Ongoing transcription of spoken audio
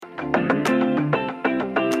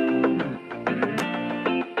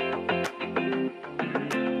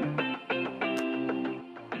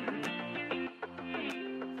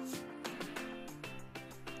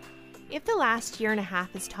last year and a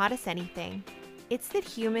half has taught us anything, it's that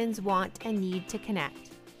humans want and need to connect.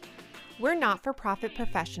 We're not-for-profit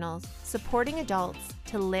professionals supporting adults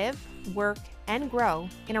to live, work, and grow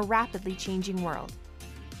in a rapidly changing world.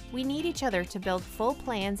 We need each other to build full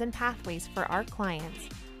plans and pathways for our clients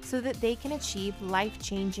so that they can achieve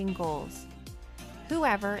life-changing goals.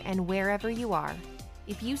 Whoever and wherever you are,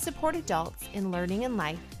 if you support adults in learning and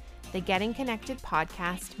life, the Getting Connected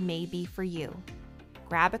podcast may be for you.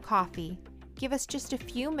 Grab a coffee, give us just a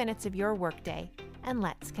few minutes of your workday, and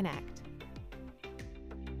let's connect.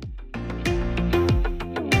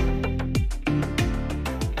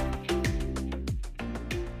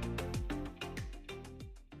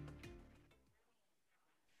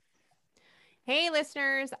 Hey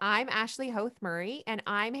listeners, I'm Ashley Hoth Murray, and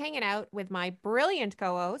I'm hanging out with my brilliant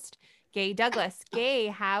co-host, Gay Douglas. Gay,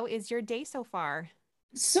 how is your day so far?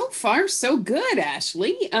 So far, so good,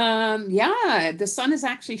 Ashley. Yeah, the sun is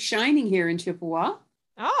actually shining here in Chippewa.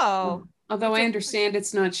 Oh, Although I understand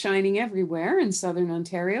it's not shining everywhere in Southern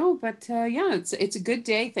Ontario, but yeah, it's a good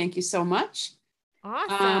day. Thank you so much.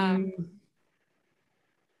 Awesome.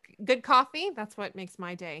 Good coffee. That's what makes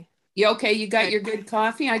my day. Okay, you got your good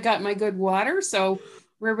coffee. I got my good water, so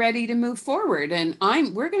we're ready to move forward. And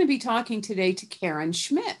we're going to be talking today to Karen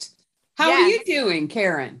Schmidt. How are you doing,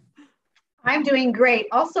 Karen? I'm doing great.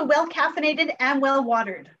 Also well caffeinated and well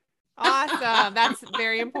watered. Awesome. That's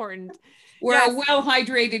very important. We're a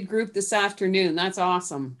well-hydrated group this afternoon. That's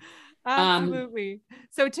awesome. Absolutely.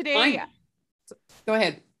 So today, go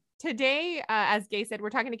ahead. Today, as Gay said, we're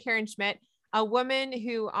talking to Karen Schmidt, a woman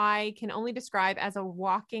who I can only describe as a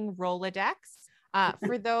walking Rolodex.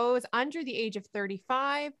 For those under the age of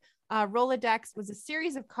 35, Rolodex was a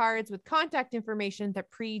series of cards with contact information that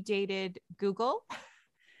predated Google.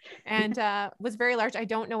 And was very large. I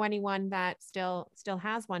don't know anyone that still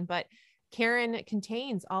has one, but Karen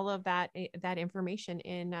contains all of that information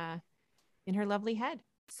in her lovely head.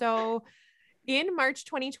 So in March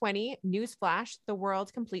 2020, newsflash, the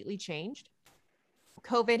world completely changed.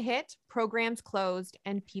 COVID hit, programs closed,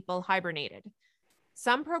 and people hibernated.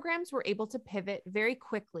 Some programs were able to pivot very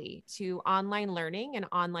quickly to online learning and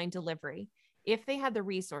online delivery if they had the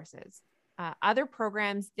resources. Other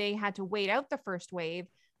programs, they had to wait out the first wave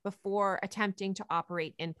before attempting to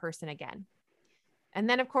operate in person again. And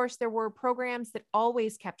then, of course, there were programs that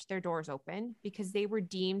always kept their doors open because they were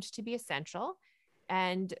deemed to be essential,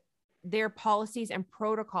 and their policies and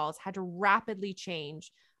protocols had to rapidly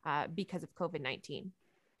change because of COVID-19.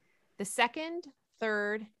 The second,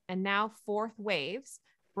 third, and now fourth waves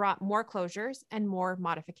brought more closures and more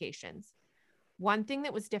modifications. One thing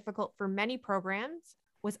that was difficult for many programs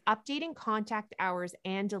was updating contact hours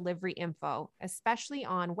and delivery info, especially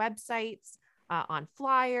on websites, on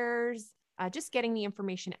flyers, just getting the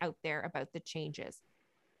information out there about the changes.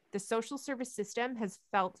 The social service system has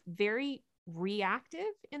felt very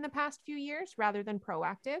reactive in the past few years rather than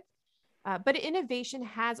proactive, but innovation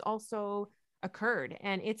has also occurred,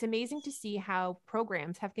 and it's amazing to see how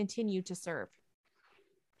programs have continued to serve.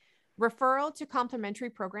 Referral to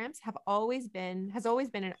complementary programs has always been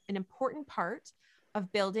an important part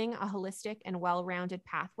of building a holistic and well-rounded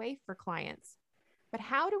pathway for clients. But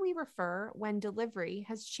how do we refer when delivery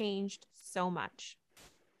has changed so much?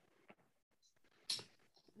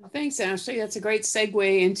 Thanks, Ashley. That's a great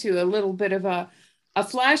segue into a little bit of a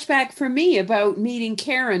flashback for me about meeting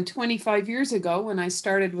Karen 25 years ago when I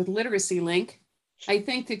started with Literacy Link. I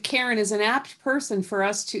think that Karen is an apt person for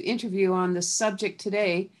us to interview on this subject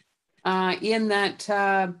today, in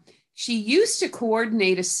that she used to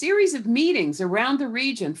coordinate a series of meetings around the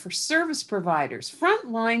region for service providers,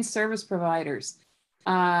 frontline service providers.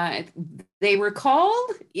 They were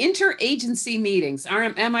called interagency meetings.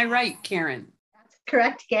 Am I right, Karen? That's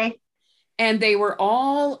correct, Gay. And they were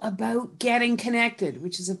all about getting connected,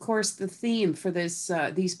 which is, of course, the theme for these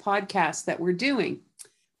podcasts that we're doing.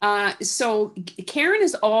 So Karen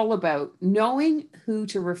is all about knowing who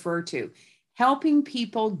to refer to, helping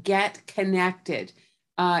people get connected.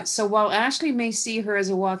 So while Ashley may see her as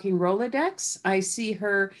a walking Rolodex, I see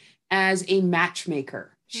her as a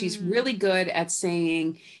matchmaker. She's really good at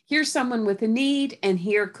saying, here's someone with a need, and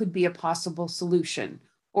here could be a possible solution.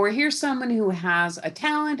 Or here's someone who has a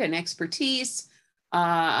talent and expertise,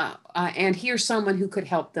 and here's someone who could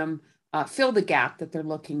help them fill the gap that they're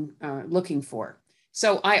looking for.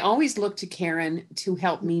 So I always look to Karen to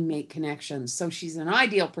help me make connections. So she's an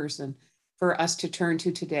ideal person for us to turn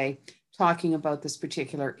to today, talking about this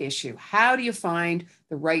particular issue. How do you find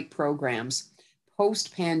the right programs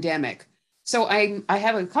post-pandemic? So I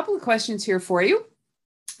have a couple of questions here for you.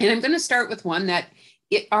 And I'm going to start with one that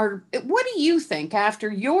what do you think after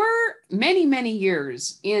your many, many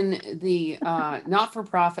years in the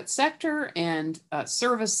not-for-profit sector and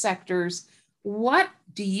service sectors, what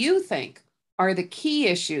do you think are the key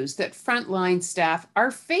issues that frontline staff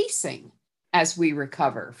are facing as we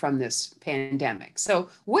recover from this pandemic? So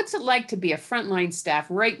what's it like to be a frontline staff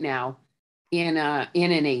right now in an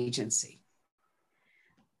agency?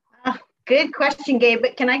 Good question, Gabe.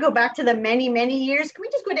 But can I go back to the many, many years? Can we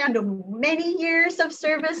just go down to many years of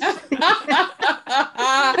service?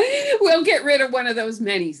 We'll get rid of one of those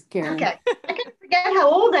manys, Karen. Okay. I can forget how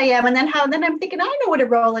old I am, and then I'm thinking I know what a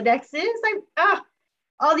Rolodex is.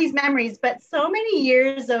 All these memories, but so many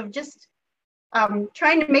years of just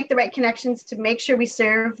trying to make the right connections to make sure we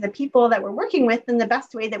serve the people that we're working with in the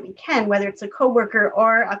best way that we can, whether it's a coworker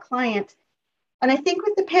or a client. And I think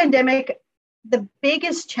with the pandemic, the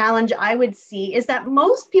biggest challenge I would see is that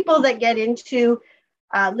most people that get into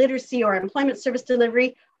literacy or employment service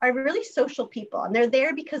delivery are really social people, and they're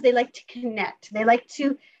there because they like to connect. They like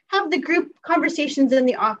to have the group conversations in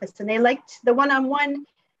the office, and they like the one-on-one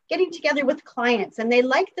getting together with clients, and they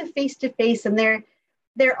like the face-to-face, and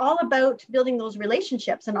they're all about building those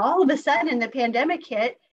relationships. And all of a sudden the pandemic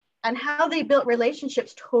hit, and how they built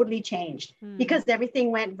relationships totally changed because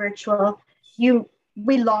everything went virtual.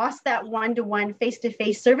 We lost that one-to-one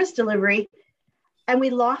face-to-face service delivery, and we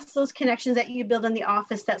lost those connections that you build in the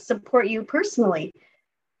office that support you personally.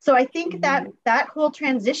 So I think that whole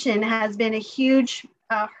transition has been a huge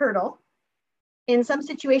hurdle. In some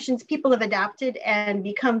situations, people have adapted and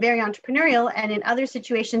become very entrepreneurial, and in other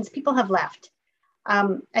situations, people have left.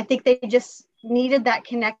 I think they just needed that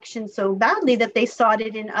connection so badly that they sought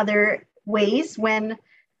it in other ways when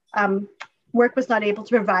work was not able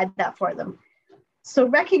to provide that for them. So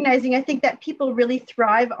recognizing, I think that people really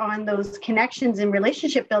thrive on those connections and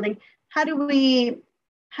relationship building. How do we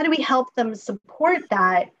help them support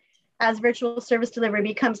that as virtual service delivery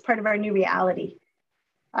becomes part of our new reality?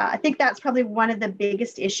 I think that's probably one of the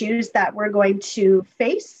biggest issues that we're going to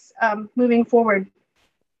face moving forward.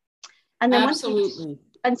 And then Absolutely.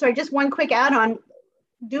 Just one quick add-on,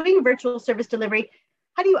 doing virtual service delivery,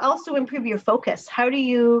 how do you also improve your focus? How do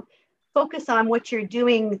you focus on what you're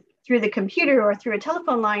doing through the computer or through a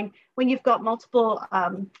telephone line when you've got multiple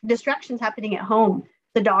distractions happening at home?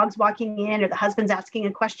 The dog's walking in, or the husband's asking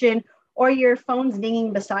a question, or your phone's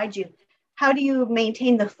dinging beside you. How do you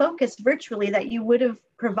maintain the focus virtually that you would have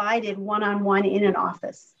provided one-on-one in an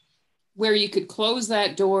office? Where you could close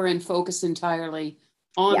that door and focus entirely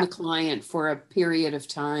on the client for a period of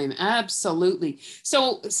time. Absolutely.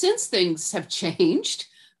 So since things have changed,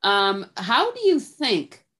 how do you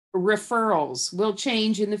think referrals will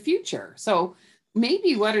change in the future? So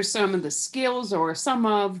maybe what are some of the skills or some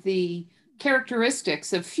of the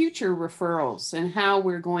characteristics of future referrals, and how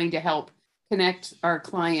we're going to help connect our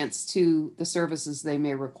clients to the services they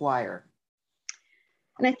may require?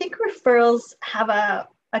 And I think referrals have a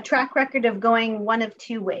track record of going one of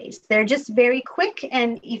two ways. They're just very quick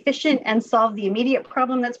and efficient and solve the immediate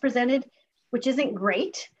problem that's presented, which isn't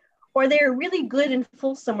great. Or they're really good and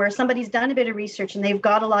fulsome, where somebody's done a bit of research and they've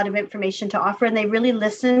got a lot of information to offer, and they really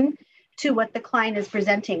listen to what the client is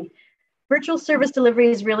presenting. Virtual service delivery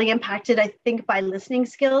is really impacted, I think, by listening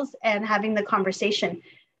skills and having the conversation.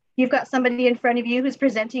 You've got somebody in front of you who's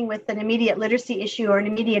presenting with an immediate literacy issue or an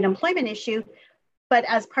immediate employment issue, but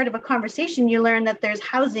as part of a conversation, you learn that there's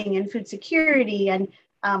housing and food security and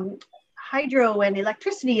hydro and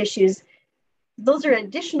electricity issues. Those are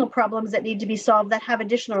additional problems that need to be solved that have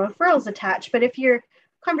additional referrals attached. But if your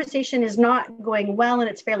conversation is not going well and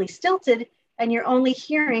it's fairly stilted, and you're only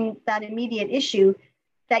hearing that immediate issue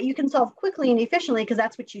that you can solve quickly and efficiently because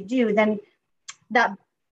that's what you do, then that's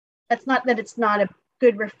not that it's not a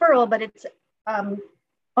good referral, but it's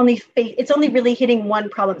only really hitting one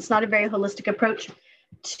problem. It's not a very holistic approach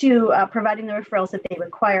to providing the referrals that they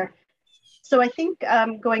require. So I think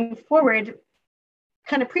going forward,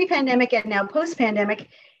 kind of pre-pandemic and now post-pandemic,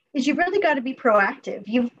 is you've really got to be proactive.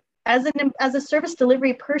 You've, as a service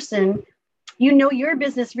delivery person, you know your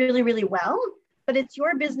business really, really well, but it's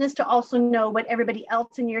your business to also know what everybody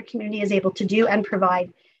else in your community is able to do and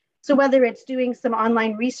provide. So whether it's doing some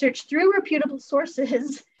online research through reputable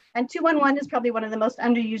sources, and 211 is probably one of the most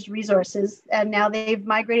underused resources, and now they've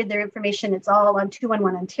migrated their information. It's all on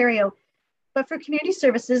 211 Ontario. But for community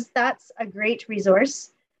services, that's a great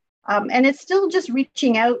resource. And it's still just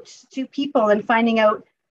reaching out to people and finding out,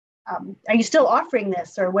 are you still offering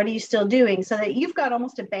this, or what are you still doing, so that you've got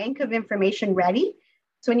almost a bank of information ready.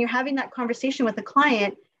 So when you're having that conversation with the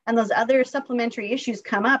client and those other supplementary issues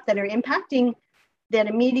come up that are impacting that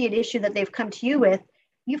immediate issue that they've come to you with,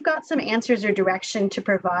 you've got some answers or direction to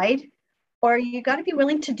provide. or you got to be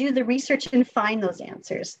willing to do the research and find those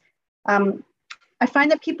answers. I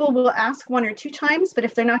find that people will ask 1 or 2 times, but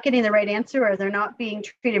if they're not getting the right answer or they're not being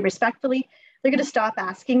treated respectfully, they're going to stop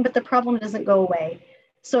asking, but the problem doesn't go away.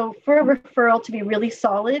 So for a referral to be really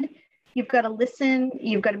solid, you've got to listen,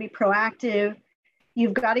 you've got to be proactive,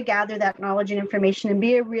 you've got to gather that knowledge and information and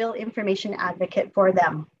be a real information advocate for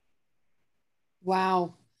them.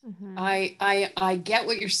 Wow. Mhm. I get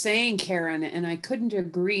what you're saying, Karen, and I couldn't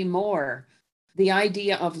agree more. The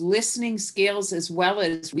idea of listening skills as well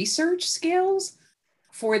as research skills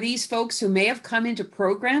for these folks who may have come into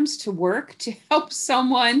programs to work to help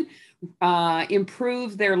someone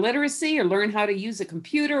improve their literacy or learn how to use a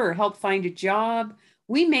computer or help find a job.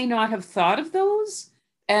 We may not have thought of those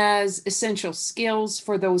as essential skills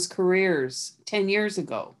for those careers 10 years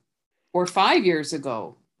ago or 5 years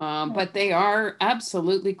ago, but they are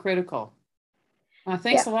absolutely critical.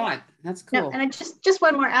 Thanks a lot. That's cool. No, and I just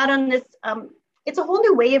one more add on this. It's a whole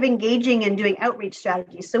new way of engaging and doing outreach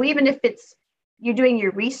strategies. So even if you're doing your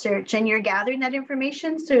research and you're gathering that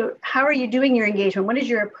information, so how are you doing your engagement? What is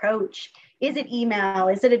your approach? Is it email?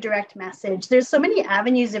 Is it a direct message? There's so many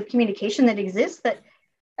avenues of communication that exist that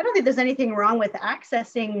I don't think there's anything wrong with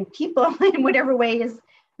accessing people in whatever way is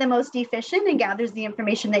the most efficient and gathers the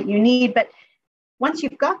information that you need. But once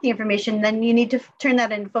you've got the information, then you need to turn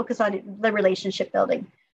that and focus on the relationship building.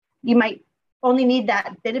 You might only need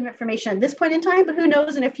that bit of information at this point in time, but who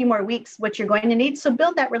knows in a few more weeks what you're going to need. So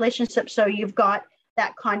build that relationship so you've got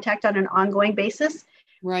that contact on an ongoing basis.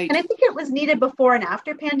 Right. And I think it was needed before and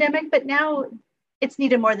after pandemic, but now it's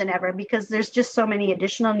needed more than ever because there's just so many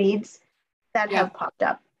additional needs that have popped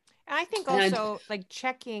up. And I think also like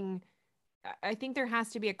checking, I think there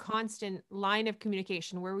has to be a constant line of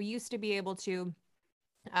communication where we used to be able to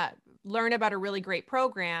learn about a really great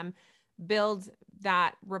program, build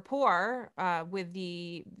that rapport with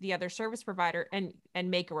the other service provider and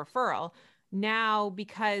make a referral. Now,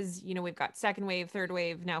 because, we've got second wave, third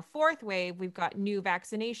wave, now fourth wave, we've got new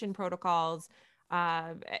vaccination protocols,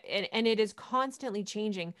 and it is constantly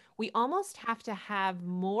changing. We almost have to have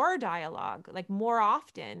more dialogue, like more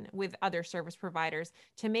often with other service providers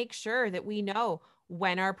to make sure that we know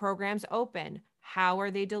when our programs open, how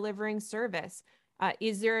are they delivering service?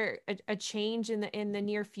 Is there a change in the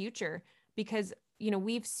near future? Because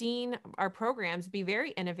we've seen our programs be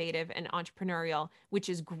very innovative and entrepreneurial, which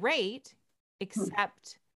is great,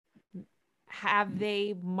 except have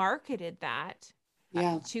they marketed that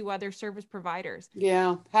to other service providers?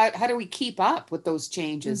 Yeah. How do we keep up with those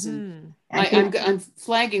changes? And I'm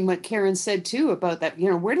flagging what Karen said too about that,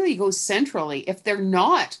 where do they go centrally if they're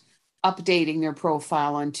not updating their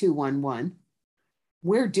profile on 211?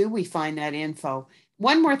 Where do we find that info?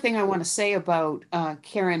 One more thing I want to say about,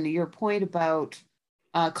 Karen, your point about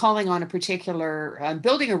calling on a particular,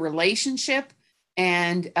 building a relationship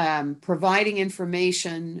and providing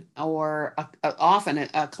information or often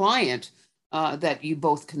a client that you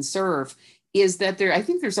both can serve, is that I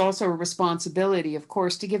think there's also a responsibility, of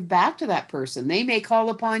course, to give back to that person. They may call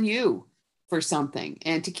upon you for something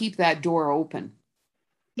and to keep that door open.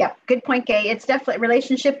 Yeah, good point, Gay. It's definitely,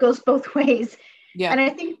 relationship goes both ways. Yeah. And I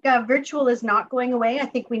think virtual is not going away. I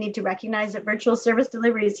think we need to recognize that virtual service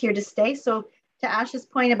delivery is here to stay. So to Ash's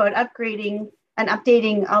point about upgrading and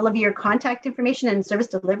updating all of your contact information and service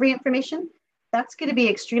delivery information, that's going to be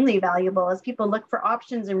extremely valuable as people look for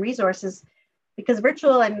options and resources, because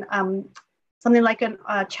virtual and something like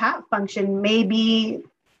a chat function may be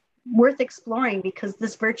worth exploring, because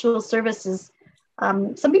this virtual service is,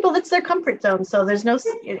 some people, it's their comfort zone. So there's no,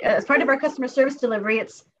 as part of our customer service delivery,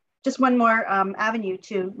 it's just one more avenue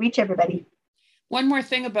to reach everybody. One more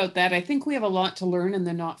thing about that, I think we have a lot to learn in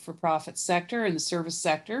the not-for-profit sector and the service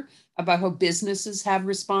sector about how businesses have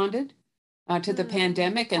responded to the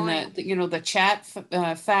pandemic, and the chat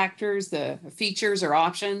factors, the features or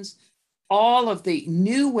options, all of the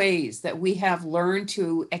new ways that we have learned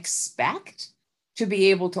to expect to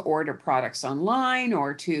be able to order products online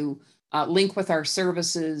or to link with our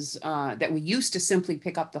services that we used to simply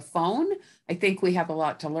pick up the phone. I think we have a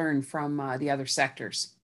lot to learn from the other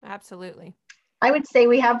sectors. Absolutely. I would say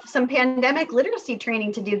we have some pandemic literacy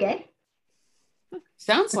training to do, Gay.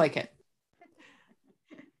 Sounds like it.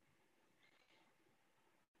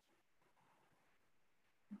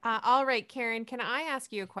 All right, Karen, can I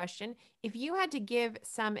ask you a question? If you had to give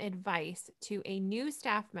some advice to a new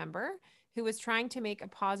staff member who was trying to make a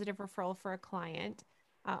positive referral for a client,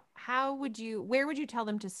 where would you tell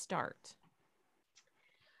them to start?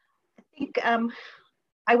 I think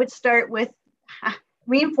I would start with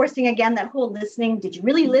reinforcing again that whole listening. Did you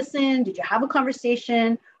really listen? Did you have a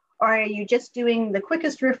conversation? Or are you just doing the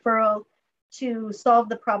quickest referral? to solve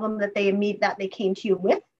the problem that they came to you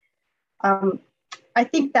with. I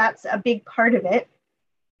think that's a big part of it,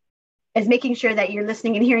 is making sure that you're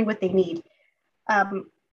listening and hearing what they need.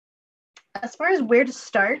 As far as where to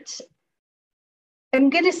start, I'm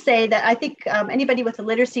going to say that I think anybody with a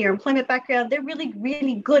literacy or employment background, they're really,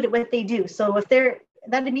 really good at what they do. So if they're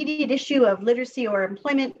that immediate issue of literacy or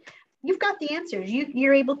employment, you've got the answers.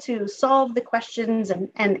 You're able to solve the questions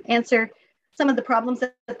and answer some of the problems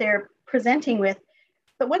that they're presenting with.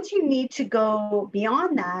 But once you need to go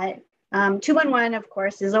beyond that, 211, of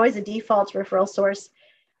course, is always a default referral source.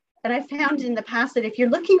 And I've found in the past that if you're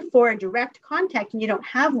looking for a direct contact and you don't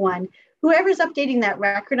have one, whoever's updating that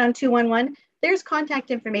record on 211, there's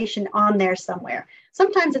contact information on there somewhere.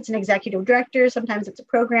 Sometimes it's an executive director, sometimes it's a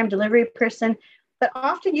program delivery person, but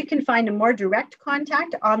often you can find a more direct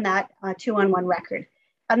contact on that 211 record.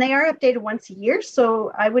 And they are updated once a year.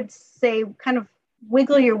 So I would say kind of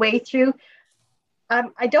wiggle your way through.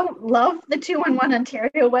 I don't love the 211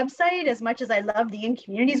 Ontario website as much as I love the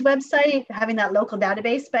In-Communities website, having that local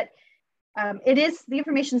database, but the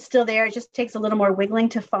information's still there. It just takes a little more wiggling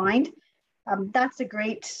to find. That's a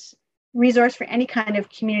great resource for any kind of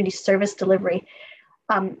community service delivery.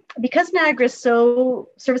 Because Niagara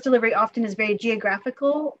service delivery often is very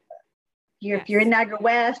geographical. If you're in Niagara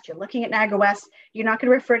West, you're looking at Niagara West, you're not going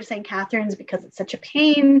to refer to St. Catharines because it's such a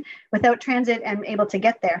pain without transit and able to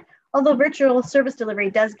get there. Although virtual service delivery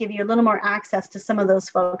does give you a little more access to some of those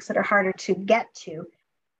folks that are harder to get to.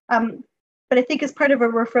 But I think as part of a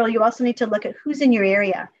referral, you also need to look at who's in your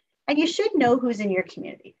area, and you should know who's in your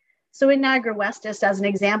community. So in Niagara West, just as an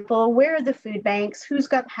example, where are the food banks? Who's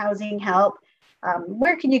got housing help?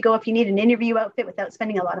 Where can you go if you need an interview outfit without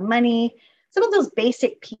spending a lot of money? Some of those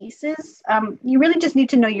basic pieces, you really just need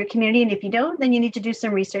to know your community. And if you don't, then you need to do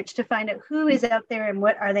some research to find out who is out there and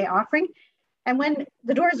what are they offering. And when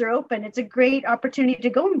the doors are open, it's a great opportunity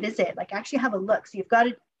to go and visit, like actually have a look. So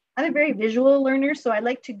I'm a very visual learner, so I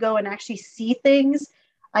like to go and actually see things.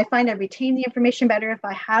 I find I retain the information better if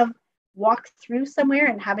I have walked through somewhere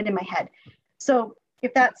and have it in my head. So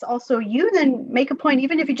if that's also you, then make a point,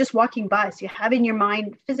 even if you're just walking by, so you have in your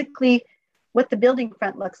mind physically what the building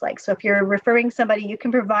front looks like. So if you're referring somebody, you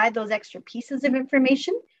can provide those extra pieces of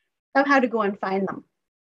information of how to go and find them.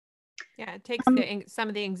 Yeah, it takes some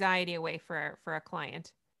of the anxiety away for a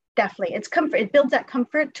client. Definitely. It's comfort. It builds that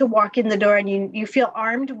comfort to walk in the door and you feel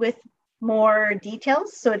armed with more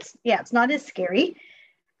details. So it's not as scary.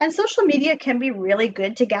 And social media can be really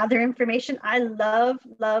good to gather information. I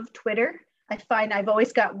love Twitter. I find I've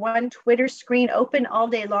always got one Twitter screen open all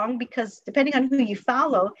day long because depending on who you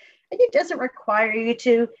follow, it doesn't require you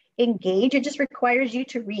to engage. It just requires you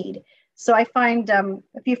to read. So I find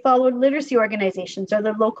if you follow literacy organizations or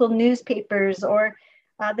the local newspapers or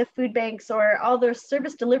the food banks or all those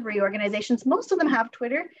service delivery organizations, most of them have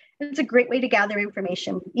Twitter. And it's a great way to gather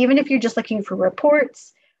information, even if you're just looking for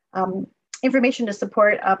reports, information to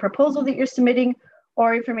support a proposal that you're submitting,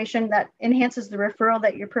 or information that enhances the referral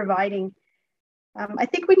that you're providing. I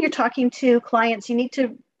think when you're talking to clients,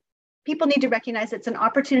 people need to recognize it's an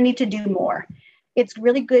opportunity to do more. It's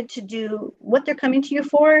really good to do what they're coming to you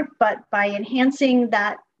for, but by enhancing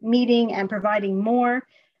that meeting and providing more,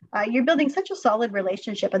 you're building such a solid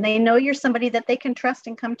relationship, and they know you're somebody that they can trust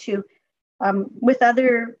and come to with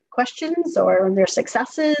other questions or their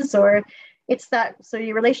successes, or so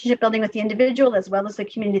your relationship building with the individual as well as the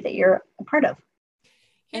community that you're a part of.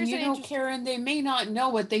 And Karen, they may not know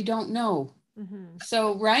what they don't know. Mm-hmm.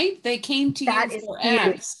 So, right? They came to you for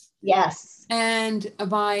X. Yes. And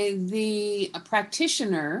by the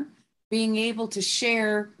practitioner being able to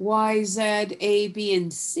share Y, Z, A, B,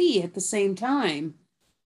 and C at the same time,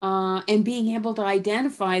 and being able to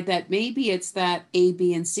identify that maybe it's that A,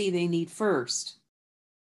 B, and C they need first.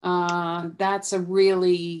 That's a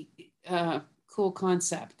really cool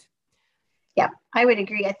concept. Yeah, I would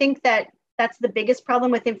agree. I think that's the biggest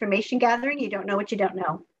problem with information gathering. You don't know what you don't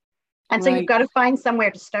know. And so you've got to find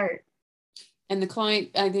somewhere to start. And the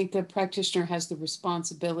client, I think the practitioner has the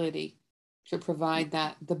responsibility to provide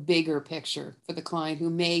the bigger picture for the client who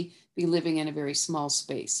may be living in a very small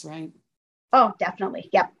space, right? Oh, definitely.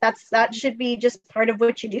 Yep. That should be just part of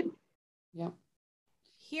what you do. Yep.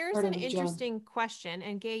 Here's an interesting question,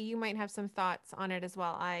 and Gay, you might have some thoughts on it as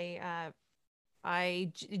well.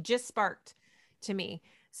 Just sparked to me.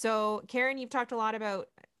 So Karen, you've talked a lot about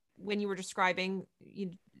when you were describing,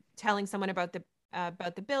 telling someone about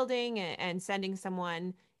the building and sending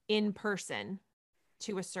someone in person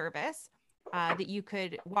to a service that you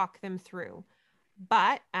could walk them through.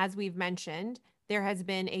 But as we've mentioned, there has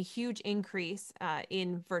been a huge increase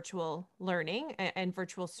in virtual learning and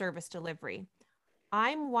virtual service delivery.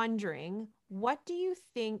 I'm wondering, what do you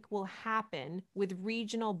think will happen with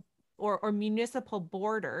regional or municipal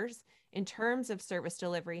borders in terms of service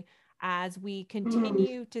delivery as we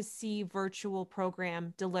continue to see virtual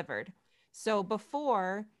program delivered? So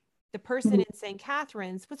before, the person in St.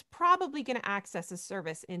 Catharines was probably going to access a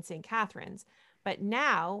service in St. Catharines. But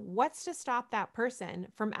now, what's to stop that person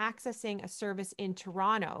from accessing a service in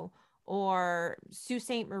Toronto or Sault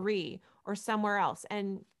Ste. Marie or somewhere else?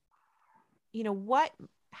 And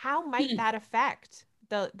how might that affect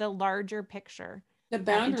the larger picture The in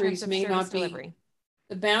boundaries terms of may service not be, delivery?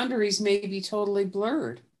 the boundaries may be totally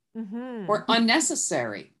blurred or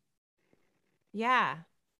unnecessary. Yeah.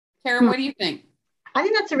 Karen, what do you think? I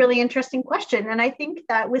think that's a really interesting question. And I think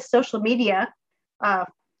that with social media,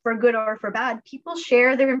 for good or for bad, people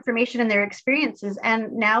share their information and their experiences.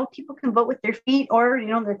 And now people can vote with their feet or,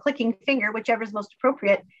 their clicking finger, whichever is most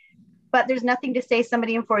appropriate. But there's nothing to say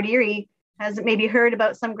somebody in Fort Erie has maybe heard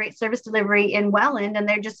about some great service delivery in Welland, and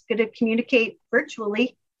they're just going to communicate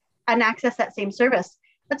virtually and access that same service.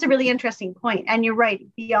 That's a really interesting point. And you're right,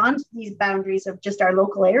 beyond these boundaries of just our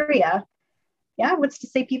local area, what's to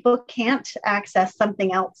say people can't access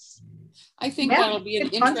something else? I think that'll be an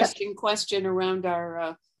interesting question around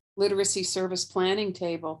our literacy service planning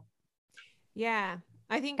table. Yeah,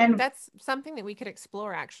 I think that's something that we could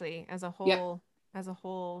explore actually as a whole.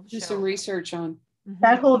 Do some research on.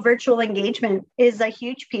 That whole virtual engagement is a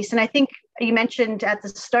huge piece. And I think you mentioned at the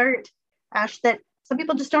start, Ash, that some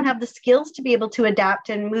people just don't have the skills to be able to adapt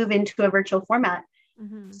and move into a virtual format.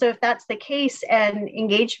 So if that's the case and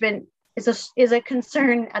engagement is a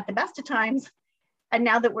concern at the best of times, and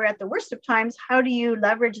now that we're at the worst of times, how do you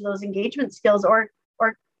leverage those engagement skills or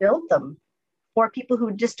build them for people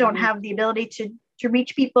who just don't have the ability to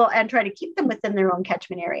reach people and try to keep them within their own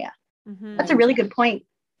catchment area? That's a really good point.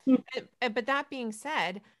 But that being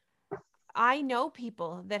said, I know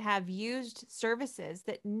people that have used services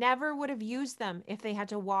that never would have used them if they had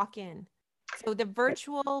to walk in. So the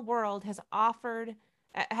virtual world has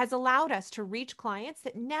allowed us to reach clients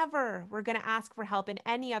that never were going to ask for help in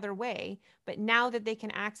any other way. But now that they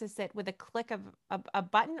can access it with a click of a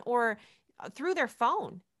button or through their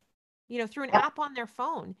phone, through an app on their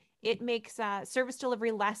phone, it makes service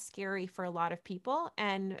delivery less scary for a lot of people.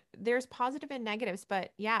 And there's positive and negatives,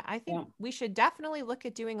 but I think we should definitely look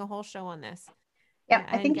at doing a whole show on this.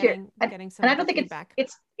 I think getting some and I don't think feedback.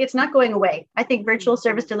 It's not going away. I think virtual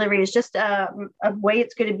service delivery is just a way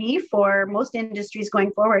it's going to be for most industries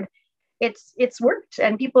going forward. It's worked,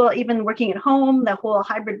 and people even working at home, the whole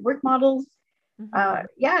hybrid work models.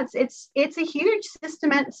 It's a huge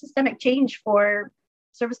systemic change for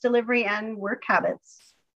service delivery and work habits.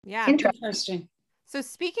 Yeah. Interesting. So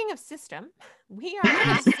speaking of system, we are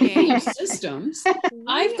asking systems.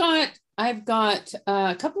 I've got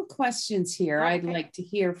a couple of questions here I'd like to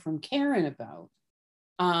hear from Karen about.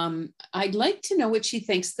 I'd like to know what she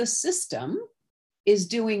thinks the system is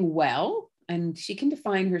doing well, and she can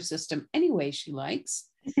define her system any way she likes,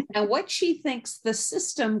 and what she thinks the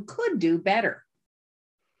system could do better.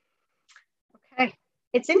 Okay.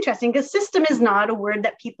 It's interesting because system is not a word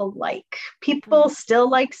that people like. People still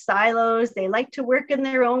like silos. They like to work in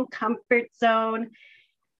their own comfort zone.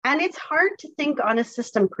 And it's hard to think on a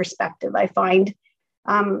system perspective, I find.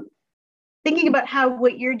 Thinking about how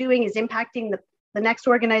what you're doing is impacting the next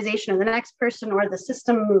organization or the next person or the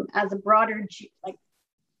system as a broader,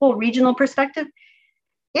 whole regional perspective,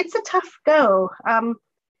 it's a tough go. And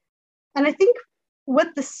I think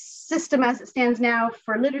what the system as it stands now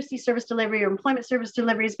for literacy service delivery or employment service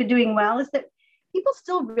delivery has been doing well is that people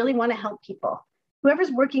still really want to help people.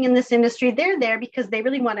 Whoever's working in this industry, they're there because they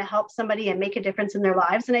really want to help somebody and make a difference in their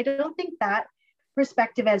lives. And I don't think that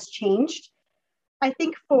perspective has changed. I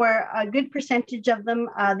think for a good percentage of them,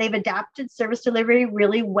 they've adapted service delivery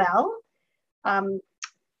really well,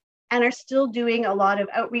 and are still doing a lot of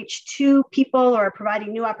outreach to people or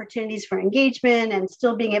providing new opportunities for engagement and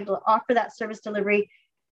still being able to offer that service delivery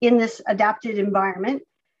in this adapted environment.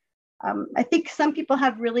 I think some people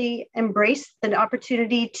have really embraced the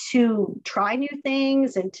opportunity to try new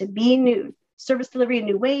things and to be new service delivery in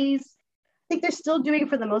new ways. I think they're still doing,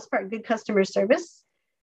 for the most part, good customer service.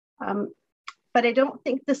 But I don't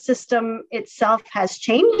think the system itself has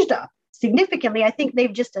changed significantly. I think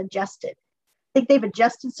they've just adjusted. I think they've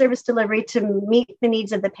adjusted service delivery to meet the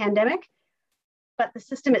needs of the pandemic, but the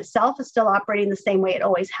system itself is still operating the same way it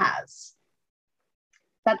always has.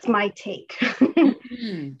 That's my take.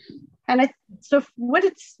 And so what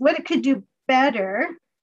it could do better,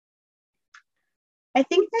 I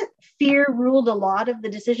think that fear ruled a lot of the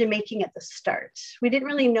decision making at the start. We didn't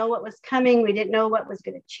really know what was coming. We didn't know what was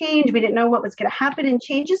going to change. We didn't know what was going to happen. And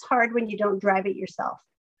change is hard when you don't drive it yourself.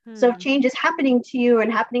 So if change is happening to you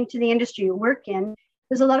and happening to the industry you work in,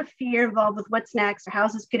 there's a lot of fear involved with what's next or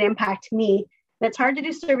how's this going to impact me. And it's hard to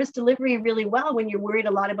do service delivery really well when you're worried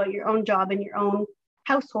a lot about your own job and your own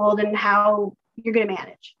household and how you're going to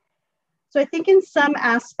manage. So I think in some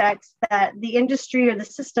aspects that the industry or the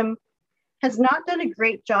system has not done a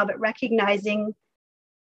great job at recognizing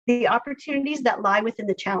the opportunities that lie within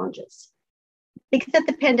the challenges. I think that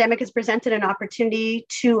the pandemic has presented an opportunity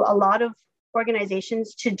to a lot of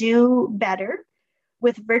organizations to do better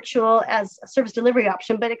with virtual as a service delivery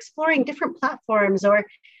option, but exploring different platforms or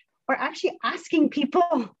actually asking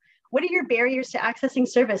people, what are your barriers to accessing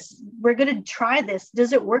service? We're going to try this.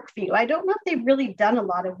 Does it work for you? I don't know if they've really done a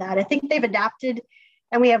lot of that. I think they've adapted,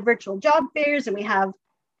 and we have virtual job fairs and we have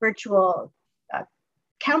virtual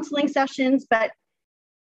counseling sessions, but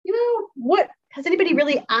what has anybody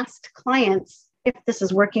really asked clients if this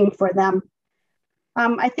is working for them?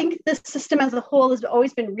 I think the system as a whole has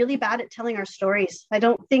always been really bad at telling our stories. I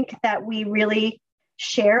don't think that we really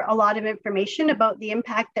share a lot of information about the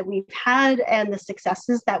impact that we've had and the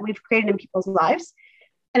successes that we've created in people's lives.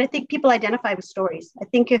 And I think people identify with stories. I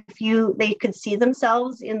think if they could see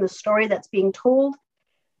themselves in the story that's being told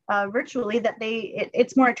virtually, that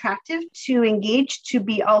it's more attractive to engage, to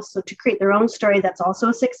create their own story that's also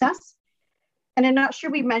a success. And I'm not sure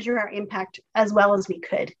we measure our impact as well as we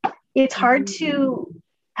could. It's hard to,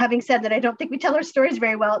 having said that, I don't think we tell our stories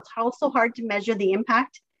very well. It's also hard to measure the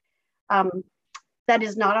impact. That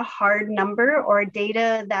is not a hard number or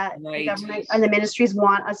data that the government and the ministries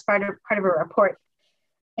want as part of a report.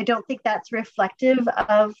 I don't think that's reflective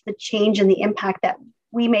of the change and the impact that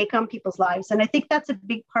we make on people's lives. And I think that's a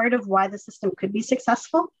big part of why the system could be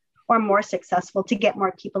successful or more successful, to get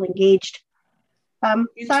more people engaged. The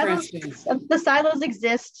silos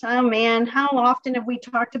exist. Oh man, how often have we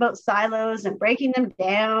talked about silos and breaking them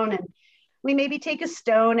down? And we maybe take a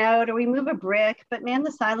stone out or we move a brick, but man,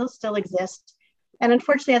 the silos still exist. And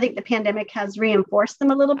unfortunately, I think the pandemic has reinforced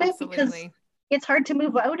them a little bit. Absolutely. Because it's hard to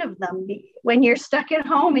move out of them. When you're stuck at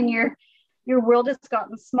home and your world has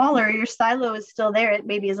gotten smaller, your silo is still there. It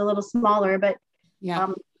maybe is a little smaller, but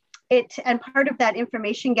and part of that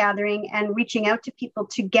information gathering and reaching out to people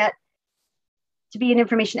to be an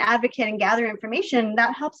information advocate and gather information,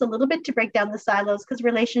 that helps a little bit to break down the silos, because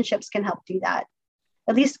relationships can help do that.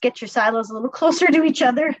 At least get your silos a little closer to each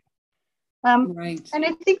other. Right. And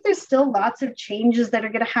I think there's still lots of changes that are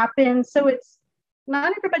going to happen. So it's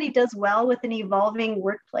not everybody does well with an evolving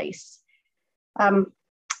workplace. And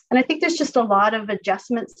I think there's just a lot of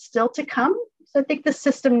adjustments still to come. So I think the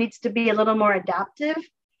system needs to be a little more adaptive.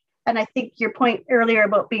 And I think your point earlier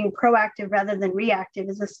about being proactive rather than reactive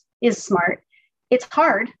is smart. It's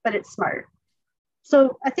hard, but it's smart.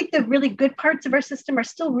 So I think the really good parts of our system are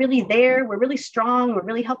still really there. We're really strong. We're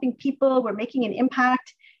really helping people. We're making an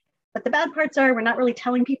impact. But the bad parts are we're not really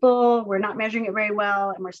telling people, we're not measuring it very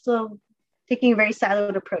well, and we're still taking a very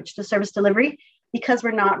siloed approach to service delivery because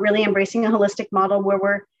we're not really embracing a holistic model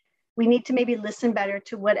where we need to maybe listen better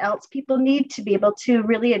to what else people need to be able to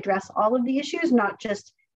really address all of the issues, not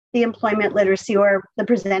just the employment literacy or the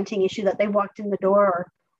presenting issue that they walked in the door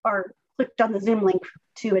or clicked on the Zoom link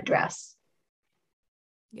to address.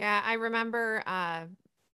 Yeah, I remember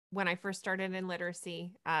when I first started in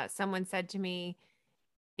literacy, someone said to me,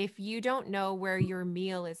 if you don't know where your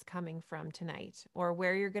meal is coming from tonight or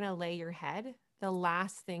where you're going to lay your head, the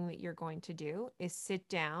last thing that you're going to do is sit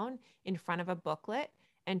down in front of a booklet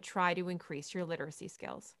and try to increase your literacy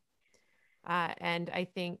skills. And I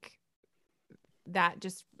think that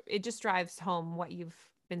just drives home what you've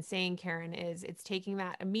been saying, Karen, is it's taking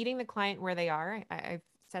that, meeting the client where they are. I've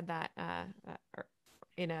said that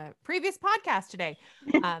in a previous podcast today,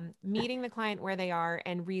 meeting the client where they are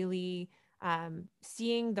and really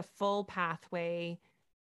seeing the full pathway,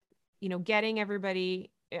 getting everybody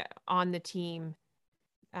on the team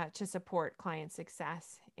to support client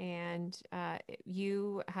success. And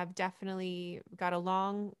you have definitely got a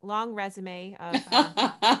long resume of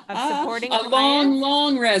supporting clients.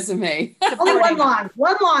 long resume. Only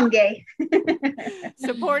one long day.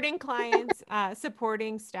 Supporting clients,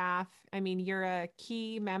 supporting staff. I mean, you're a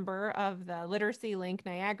key member of the Literacy Link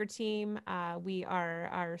Niagara team. We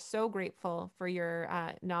are so grateful for your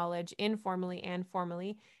knowledge, informally and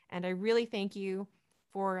formally. And I really thank you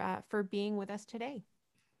for being with us today.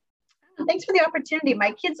 Thanks for the opportunity.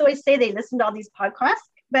 My kids always say they listen to all these podcasts,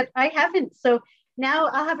 but I haven't. So now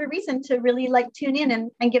I'll have a reason to really tune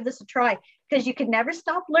in and give this a try, because you can never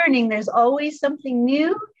stop learning. There's always something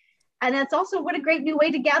new. And it's also what a great new way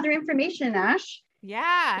to gather information, Ash.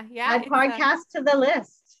 Yeah. Add podcasts to the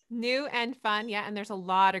list. New and fun. Yeah. And there's a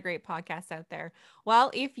lot of great podcasts out there.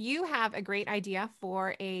 Well, if you have a great idea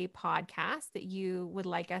for a podcast that you would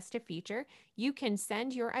like us to feature, you can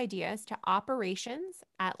send your ideas to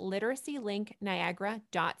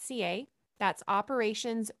operations@literacylinkniagara.ca. That's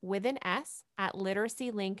operations with an S at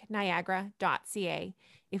literacylinkniagara.ca.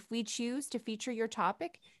 If we choose to feature your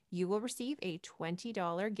topic, you will receive a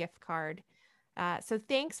 $20 gift card. So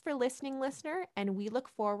thanks for listening, listener, and we look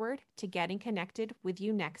forward to getting connected with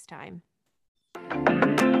you next time.